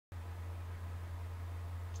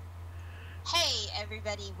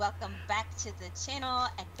everybody. Welcome back to the channel,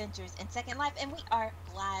 Adventures in Second Life, and we are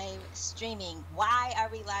live streaming. Why are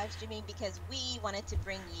we live streaming? Because we wanted to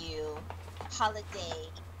bring you holiday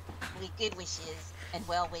good wishes and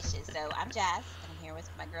well wishes. So I'm Jazz, and I'm here with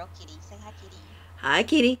my girl Kitty. Say hi, Kitty. Hi,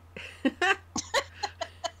 Kitty.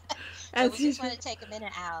 But As we just want usual. to take a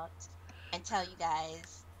minute out and tell you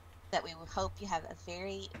guys that we hope you have a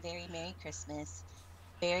very, very Merry Christmas,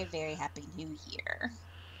 very, very Happy New Year.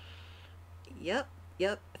 Yep,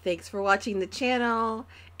 yep. Thanks for watching the channel,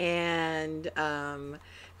 and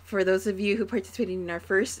for those of you who participated in our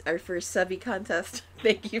first subby contest,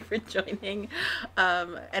 thank you for joining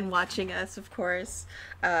and watching us. Of course,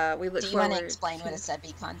 we look Do you want to forward explain what a to.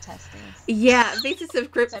 subby contest is? Yeah, basic Some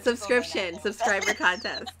people may not subscription know what that subscriber is.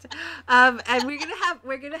 contest, and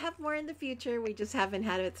we're gonna have more in the future. We just haven't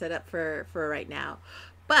had it set up for right now,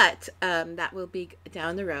 but that will be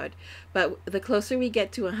down the road. But the closer we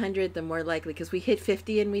get to 100, the more likely, because we hit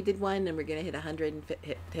 50 and we did one, and we're gonna hit 100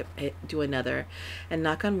 and do another, and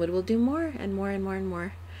knock on wood, we'll do more and more and more and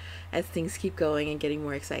more as things keep going and getting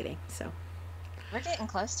more exciting. So We're getting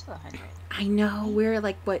close to 100, I know right? we're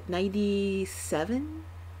like what 97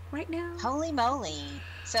 right now. Holy moly.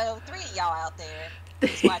 So, three of y'all out there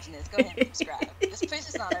who's watching this, go ahead and subscribe. Just push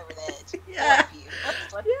us on over the edge. Four Yeah, of you.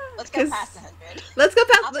 Let's yeah. go past Because 100. let's go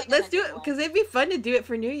I'll past. take Let's do it 101. because it'd be fun to do it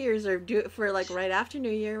for New Year's or do it for like right after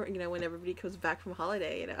New Year. When everybody comes back from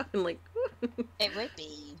holiday. And like, It would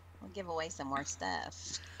be. We'll give away some more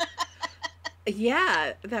stuff.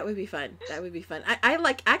 yeah, that would be fun. That would be fun. I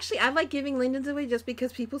like giving lindens away just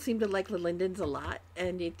because people seem to like the lindens a lot,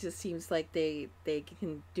 and it just seems like they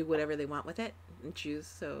can do whatever they want with it and choose.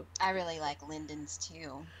 So I really like Lindens too.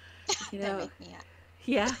 you They know, make me happy.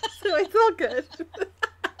 yeah. So it's all good.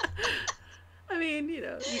 I mean,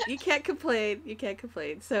 you can't complain. You can't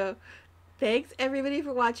complain. So thanks everybody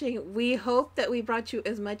for watching. We hope that we brought you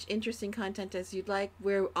as much interesting content as you'd like.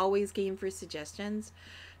 We're always game for suggestions.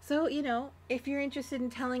 So, if you're interested in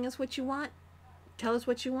telling us what you want, tell us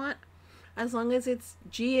what you want. As long as it's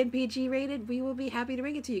G and PG rated, we will be happy to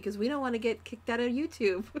bring it to you because we don't want to get kicked out of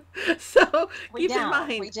YouTube. So We keep in don't.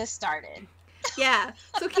 We mind, just started. yeah.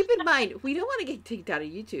 So keep in mind, we don't want to get kicked out of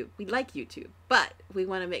YouTube. We like YouTube, but we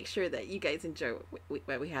want to make sure that you guys enjoy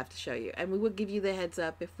what we have to show you, and we will give you the heads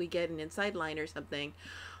up if we get an inside line or something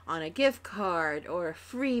on a gift card or a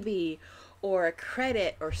freebie or a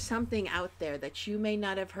credit or something out there that you may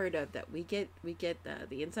not have heard of that we get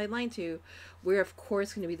the inside line to. We're of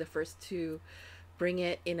course going to be the first to bring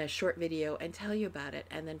it in a short video and tell you about it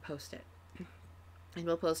and then post it. And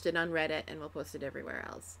we'll post it on Reddit and we'll post it everywhere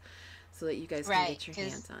else so that you guys can Right. get your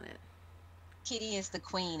Because hands on it. Kitty is the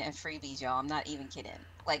queen of freebies, y'all. I'm not even kidding.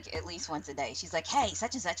 Like at least once a day, she's like, "Hey,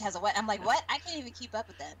 such and such has a what?" I'm like, "What?" I can't even keep up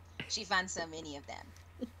with them. She finds so many of them.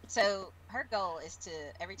 So her goal is to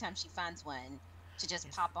every time she finds one, to just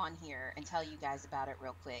Yes. pop on here and tell you guys about it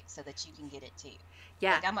real quick so that you can get it too.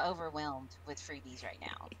 Yeah. Like I'm overwhelmed with freebies right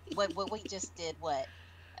now. What we just did? What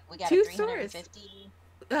we got a Two stores. 350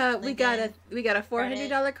 We got a Linden credit.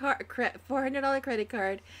 $400 credit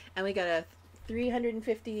card, and we got a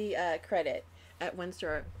 350 credit at one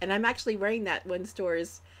store. And I'm actually wearing that one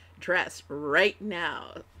store's dress right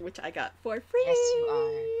now, which I got for Yes, you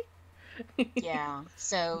are. free. Yeah.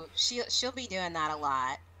 So she'll be doing that a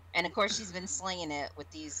lot. And of course she's been slinging it with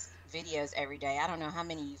these videos every day. I don't know how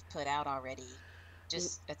many you've put out already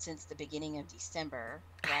just since the beginning of December,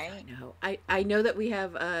 I right? don't know. I know that we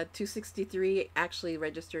have 263 actually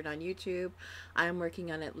registered on YouTube. I'm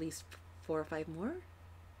working on at least four or five more.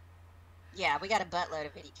 Yeah, we got a buttload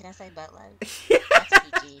of video. Can I say buttload? Yeah,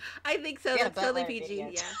 That's PG. I think so. We got a That's totally buttload of PG.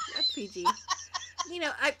 videos. Yeah, that's PG.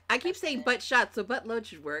 I I keep said saying it. butt shots, so butt load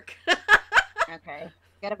should work. Okay.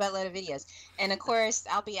 Got a buttload of videos. And of course,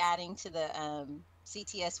 I'll be adding to the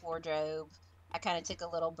CTS wardrobe. I kind of took a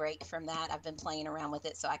little break from that. I've been playing around with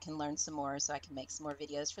it so I can learn some more, so I can make some more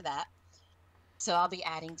videos for that. So I'll be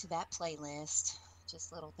adding to that playlist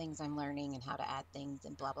just little things I'm learning and how to add things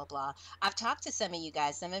and blah blah blah. I've talked to some of you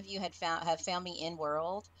guys. Some of you have found me in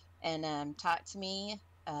world and talked to me.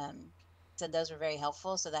 Said those were very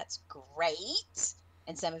helpful, so that's great.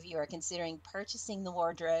 And some of you are considering purchasing the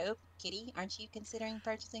wardrobe. Kitty, aren't you considering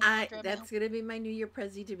purchasing the I wardrobe now? That's gonna be my New Year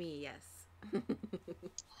present to me. Yes.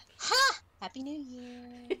 Ha! Happy New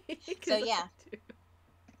Year. So Because yeah,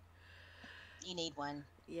 you need one.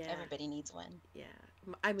 yeah, Everybody needs one. yeah.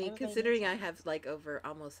 I mean, Everybody needs considering I one. have like over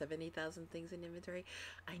almost 70,000 things in inventory,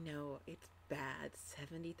 I know it's bad.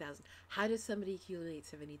 70,000. How does somebody accumulate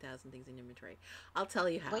 70,000 things in inventory? I'll tell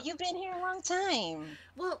you Well, how. you've been here a long time.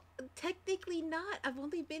 Well, technically not. I've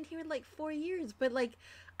only been here like 4 years, but like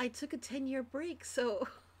I took a 10-year break, so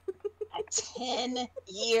A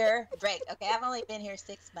 10-year break. Okay, I've only been here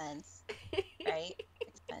 6 months, right?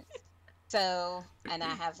 6 months. So, and I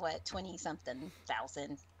have what, 20 something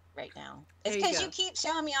thousand right now. It's There you because you go. keep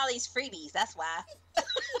showing me all these freebies. That's why.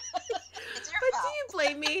 It's your But do you fault.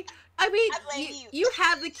 blame me? I mean, I blame you you. you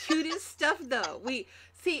have the cutest stuff though. We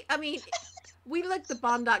see. I mean, we look the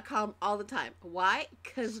bomb.com all the time. Why?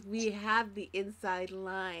 Because we have the inside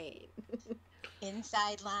line.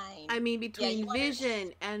 Inside line. I mean, Yeah, you between want to.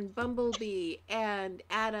 Vision and Bumblebee and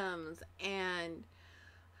Adams and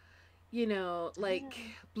like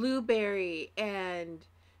Blueberry and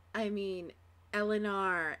I mean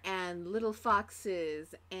Eleanor and Little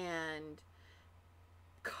Foxes and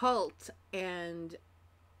Cult and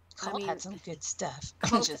I Cult mean had some good stuff. I'm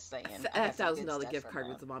Cult just saying. I a got some good $1,000 stuff gift from card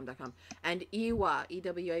them. with the bomb.com and EWA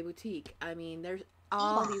Boutique. I mean, there's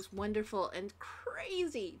all Ewa. these wonderful and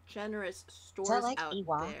crazy generous Is that stores like out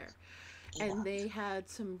Ewa? there, and Ewa. they had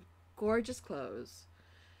some gorgeous clothes.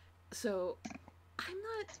 So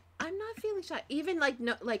I'm not feeling shy. Even like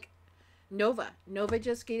no like Nova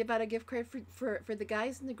just gave out a gift card for the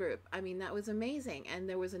guys in the group. I mean, that was amazing. And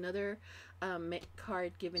there was another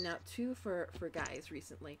card given out too for guys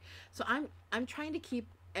recently. So I'm trying to keep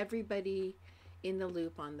everybody in the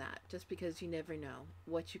loop on that, just because you never know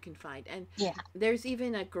what you can find. And Yeah. there's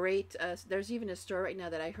even a great there's even a store right now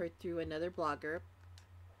that I heard through another blogger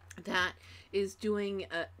that is doing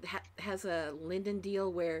has a Linden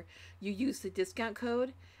deal where you use the discount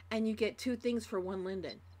code and you get two things for one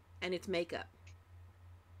Linden, and it's makeup.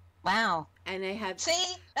 Wow. And they have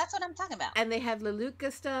See, that's what I'm talking about. and they have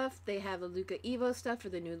Leluca stuff. They have Leluca Evo stuff for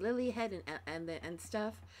the new Lily head and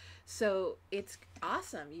stuff. So it's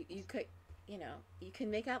awesome. You could you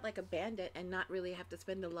can make out like a bandit and not really have to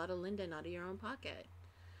spend a lot of Linden out of your own pocket.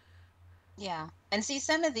 Yeah. And see,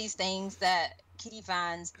 some of these things that Kitty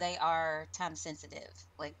finds, they are time sensitive.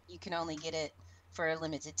 Like you can only get it for a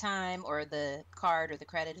limited time, or the card or the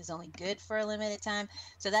credit is only good for a limited time.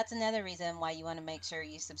 So that's another reason why you want to make sure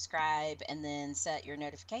you subscribe and then set your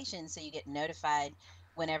notifications so you get notified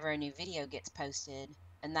whenever a new video gets posted.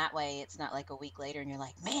 And that way it's not like a week later and you're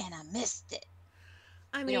like, man, I missed it.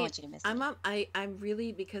 I We don't mean, want you to miss it. I'm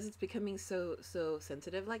really, because it's becoming so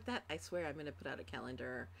sensitive like that. I swear I'm gonna put out a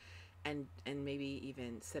calendar, and maybe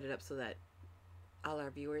even set it up so that all our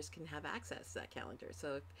viewers can have access to that calendar.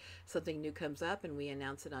 So if something new comes up and we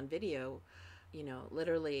announce it on video,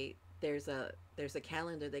 literally there's a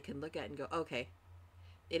calendar they can look at and go, okay,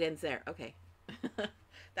 it ends there. Okay,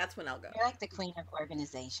 that's when I'll go. You're like the queen of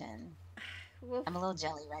organization. Well, I'm a little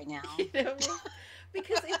jelly right now. well,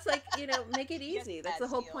 because it's like make it Yes, easy. That's the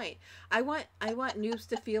that's whole you. point. I want noobs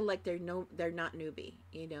to feel like they're not newbie.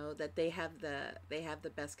 That they have the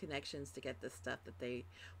best connections to get the stuff that they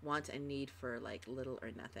want and need for like little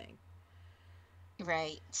or nothing.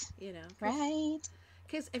 Right. You know, Right.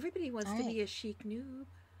 because everybody wants All to right. be a chic noob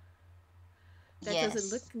that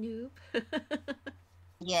doesn't look Yes. noob.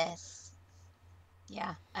 Yes.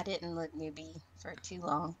 Yeah. I didn't look newbie for too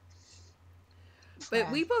long before But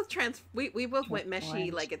I we both went meshy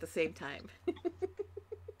transformed. like at the same time.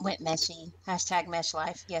 Went meshy. Hashtag mesh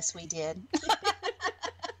life. Yes, we did.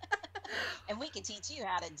 And we can teach you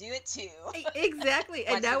how to do it too. Exactly,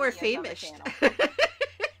 and Watch the now we're videos on the famous. channel.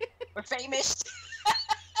 We're famous.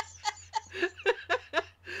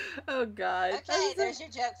 Oh God. Okay, there's your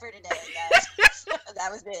joke for today, guys.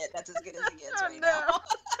 That was it. That's as good as it gets Oh, right no. now.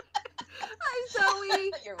 I'm so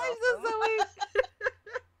weak. You're I'm so welcome.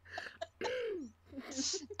 weak.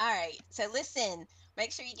 All right. So listen,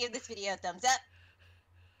 make sure you give this video a thumbs up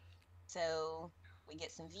so we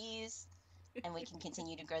get some views and we can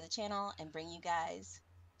continue to grow the channel and bring you guys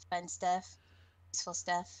fun stuff, useful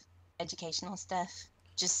stuff, educational stuff,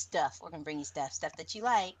 just stuff. We're going to bring you stuff that you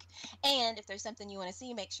like. And if there's something you want to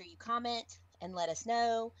see, make sure you comment and let us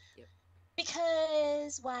know. Yep.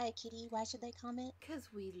 Because why, Kitty? Why should they comment? Because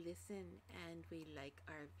we listen and we like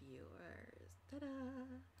our viewers. Ta-da.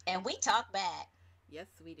 And we talk back. Yes,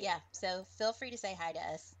 we do. Yeah. So feel free to say hi to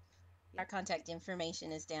us. Yep. Our contact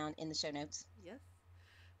information is down in the show notes. Yes.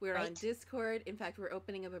 We're on Right. Discord. In fact, we're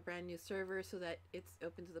opening up a brand new server so that it's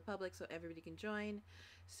open to the public so everybody can join.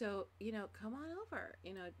 So, come on over.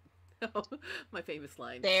 My famous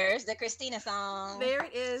line. There's the Christina song. There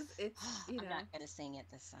it is. It's, I'm not going to sing it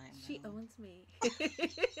this time. She though. owns me.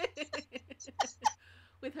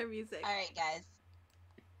 With her music. All right, guys.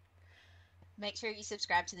 Make sure you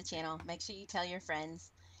subscribe to the channel. Make sure you tell your friends.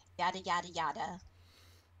 Yada, yada, yada.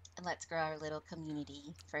 And let's grow our little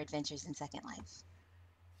community for Adventures in Second Life.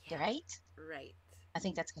 Yeah. Right? Right. I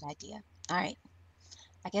think that's a good idea. All right.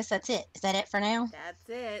 I guess that's it. Is that it for now? That's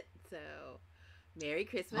it. So, Merry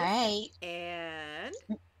Christmas. All right. And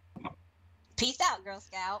Peace out, Girl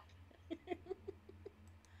Scout.